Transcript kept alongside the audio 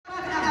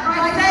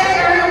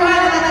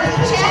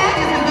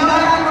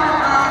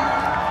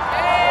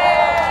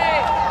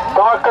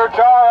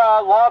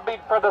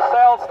for the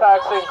sales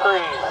tax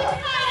increase.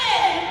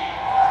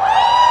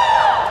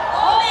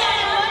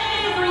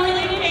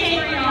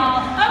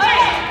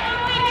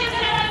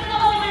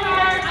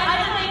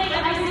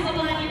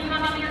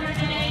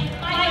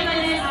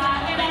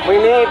 We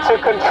need to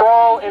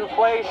control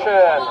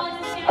inflation.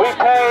 We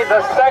pay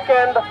the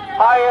second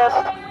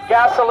highest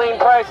gasoline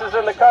prices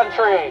in the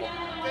country.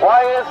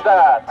 Why is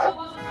that?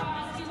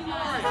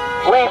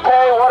 We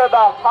pay one of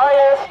the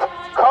highest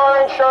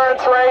car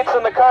insurance rates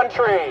in the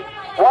country.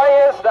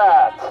 Why is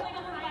that?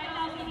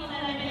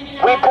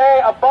 We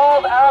pay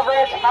above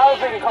average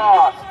housing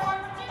costs.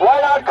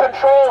 Why not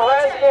control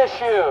rent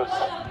issues?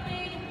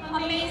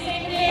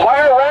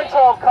 Why our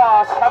rental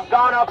costs have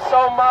gone up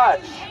so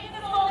much?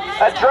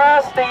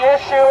 Address the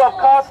issue of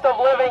cost of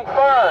living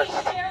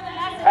first,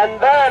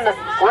 and then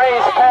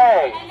raise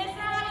pay.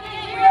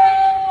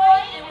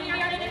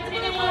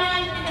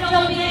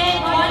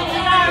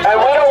 And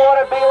we don't want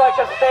to be like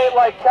a state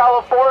like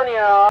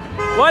California.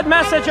 What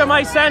message am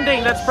I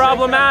sending that's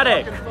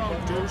problematic?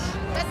 Let's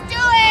do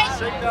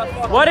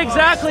it! What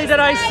exactly did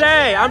I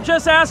say? I'm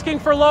just asking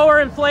for lower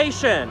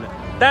inflation.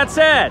 That's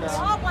it.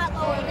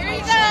 Here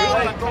you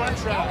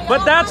go!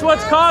 But that's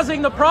what's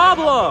causing the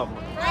problem.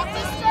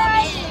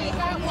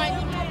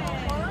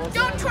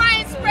 Don't try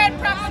and spread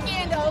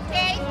propaganda,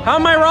 okay? How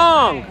am I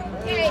wrong?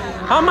 Okay.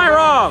 How am I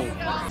wrong?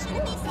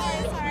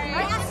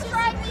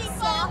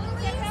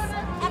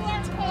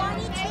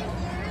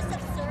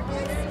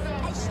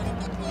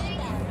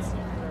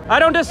 I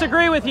don't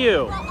disagree with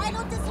you. Right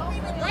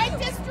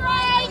to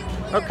strike!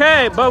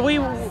 Okay, but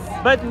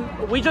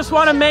we just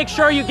want to make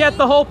sure you get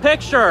the whole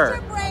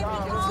picture.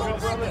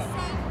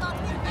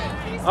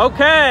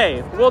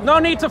 Okay, well, no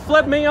need to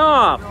flip me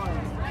off.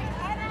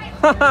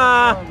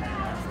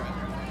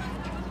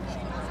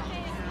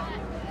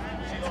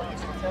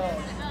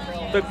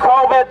 The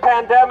COVID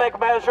pandemic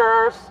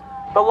measures,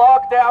 the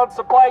lockdown,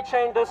 supply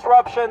chain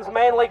disruptions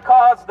mainly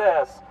caused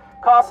this.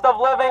 Cost of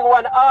living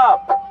went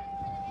up.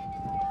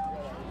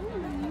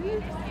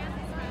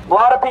 A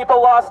lot of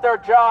people lost their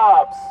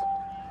jobs.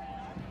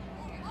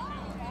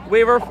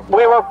 We were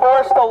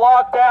forced to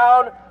lock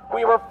down.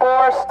 We were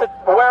forced to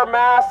wear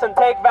masks and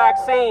take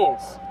vaccines.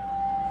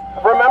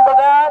 Remember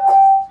that?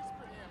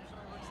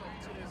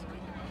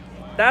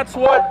 That's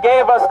what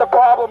gave us the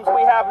problems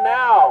we have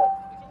now.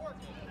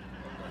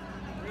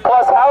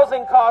 Plus,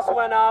 housing costs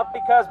went up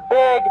because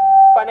big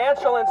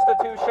financial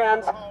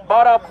institutions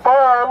bought up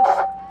firms.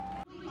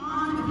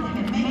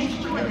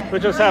 We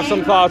just have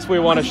some thoughts we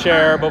want to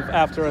share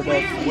after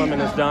the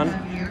woman is done.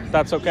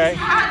 That's okay?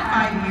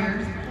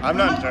 I'm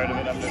not in charge of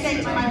it. I'm just,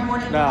 you know.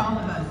 No.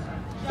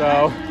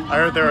 So. I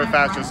heard there were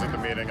fascists at the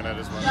meeting, and I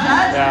just wanted to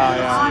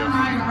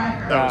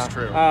Yeah. that was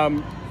true.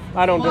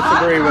 I don't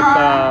disagree with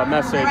the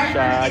message.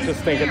 I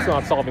just think it's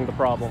not solving the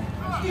problem.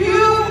 What is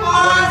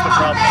the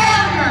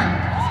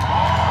problem?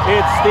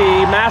 It's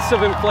the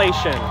massive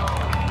inflation.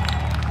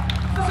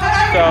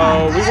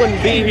 So we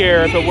wouldn't be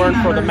here if it weren't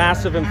for the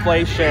massive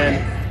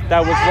inflation that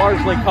was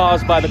largely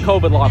caused by the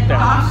COVID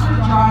lockdowns.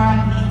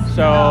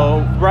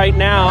 So right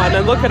now, and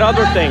then look at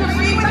other things.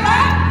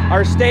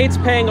 Our state's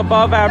paying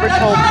above average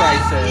home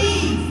prices.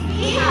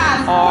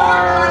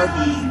 Our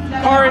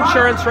car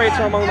insurance rates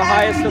are among the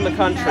highest in the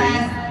country.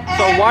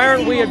 So why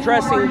aren't we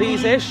addressing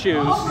these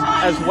issues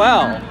as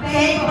well?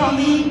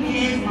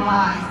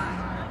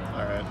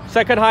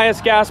 Second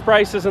highest gas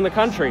prices in the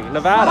country,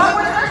 Nevada.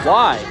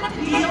 Why?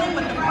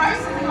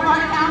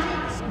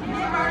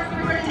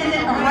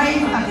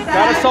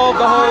 Gotta solve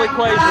the whole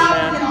equation,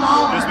 man.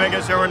 Just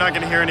making sure we're not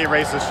going to hear any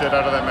racist shit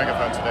out of that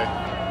megaphone today.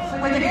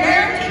 With a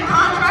guaranteed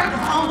contract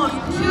of almost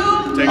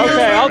 2 years.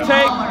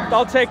 Okay,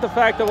 I'll take the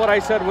fact that what I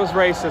said was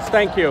racist.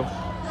 Thank you. So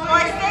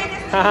I say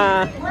this to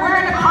you, we're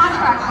in a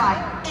contract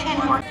fight.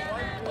 And we're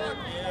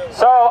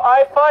So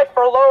I fight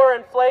for lower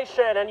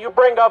inflation and you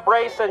bring up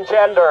race and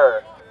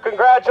gender.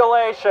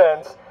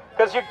 Congratulations.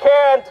 Because you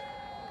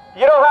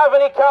don't have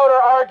any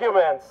counter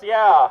arguments.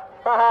 Yeah.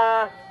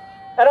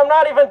 And I'm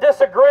not even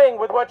disagreeing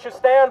with what you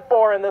stand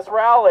for in this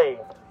rally.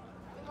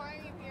 Why are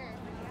you here?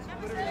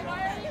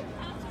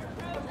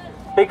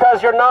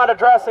 Because you're not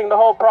addressing the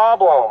whole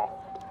problem.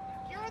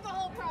 You're the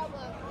whole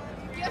problem.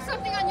 You have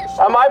something on your shirt.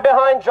 Am I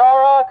behind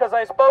Jara? Because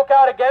I spoke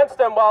out against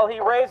him while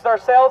he raised our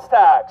sales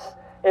tax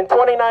in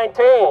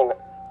 2019.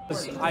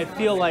 I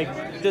feel like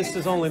this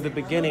is only the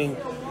beginning.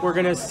 We're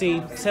going to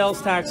see sales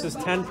taxes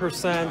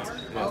 10%.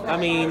 I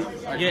mean,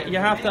 you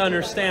have to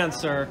understand,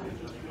 sir.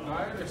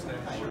 I understand.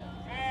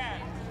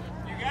 Man,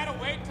 you gotta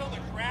wait till the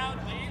crowd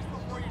leaves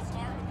before you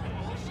start with the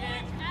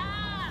bullshit.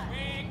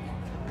 Weak,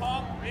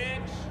 punk,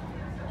 bitch.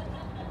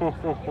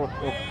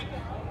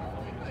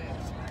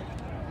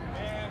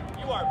 Man,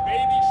 you are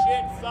baby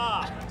shit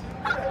soft.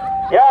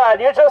 Yeah,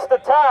 and you just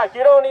attack.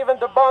 You don't even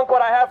debunk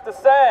what I have to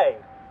say.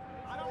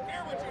 I don't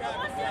care what you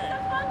have to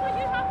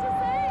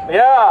say.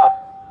 Yeah.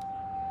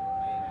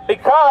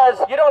 Because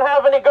you don't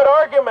have any good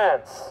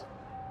arguments.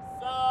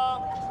 So,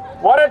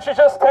 Why don't you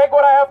just take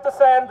what I have to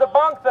say and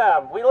debunk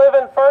them? We live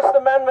in First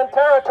Amendment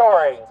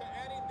territory. to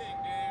anything,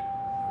 dude.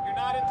 You're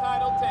not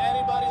entitled to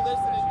anybody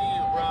listening to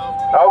you.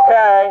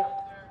 Okay.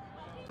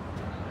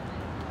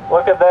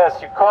 Look at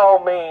this. You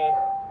call me.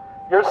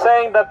 You're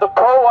saying that the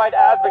pro-white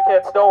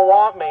advocates don't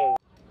want me.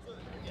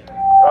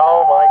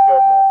 Oh my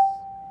goodness.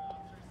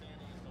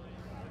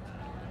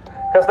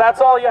 Because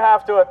that's all you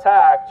have to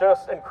attack,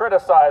 and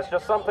criticize,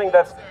 just something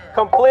that's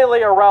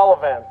completely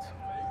irrelevant.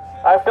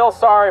 I feel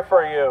sorry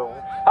for you.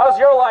 How's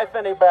your life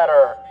any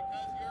better?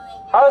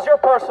 How's your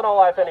personal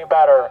life any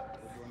better?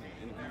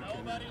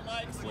 Nobody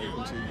likes you.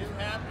 You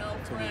have no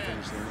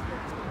friends.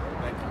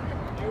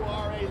 You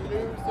are a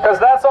loser. Because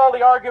that's all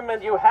the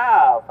argument you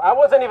have. I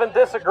wasn't even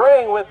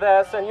disagreeing with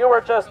this, and you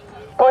were just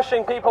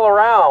pushing people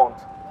around.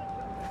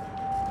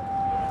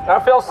 I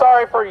feel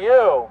sorry for you.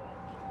 No,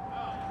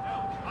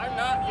 I'm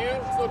not you,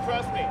 so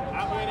trust me.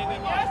 I'm winning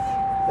in life.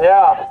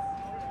 Yeah.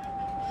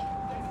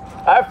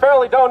 I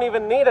fairly don't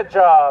even need a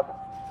job.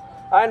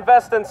 I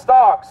invest in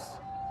stocks.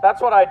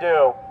 That's what I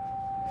do.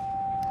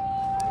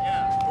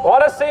 Yeah.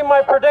 Want to see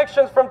my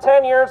predictions from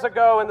 10 years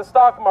ago in the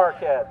stock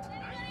market?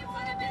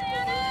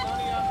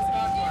 Money on the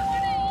stock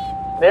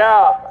market.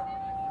 Yeah.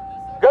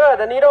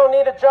 Good, and you don't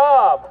need a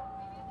job.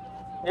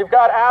 You've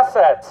got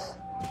assets.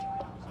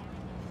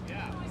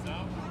 Yeah,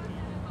 so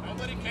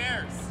nobody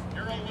cares.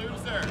 You're a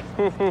loser.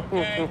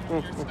 Okay?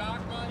 Your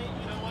stock money,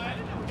 you know what?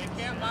 It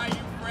can't buy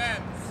you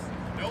friends.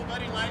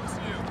 Nobody likes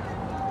you.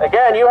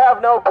 Again, you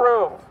have no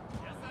proof.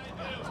 Yes, I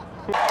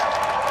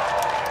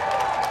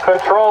do.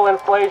 Control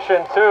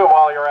inflation too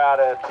while you're at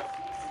it.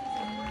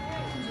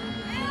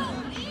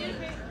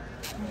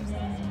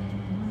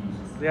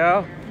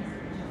 Yeah.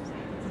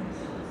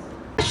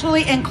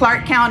 Especially in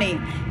Clark County.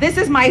 This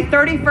is my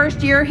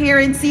 31st year here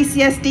in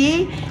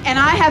CCSD, and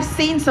I have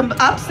seen some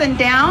ups and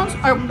downs.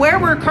 Where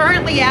we're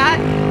currently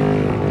at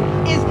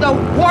is the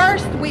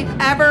worst we've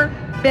ever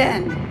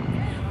been.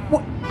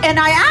 And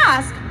I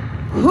ask,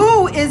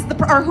 who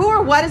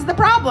or what is the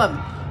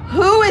problem?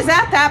 Who is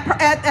at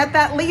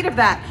that lead of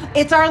that?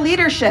 It's our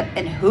leadership.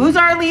 And who's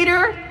our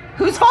leader?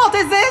 Whose fault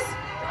is this?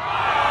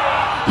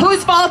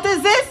 Whose fault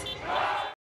is this?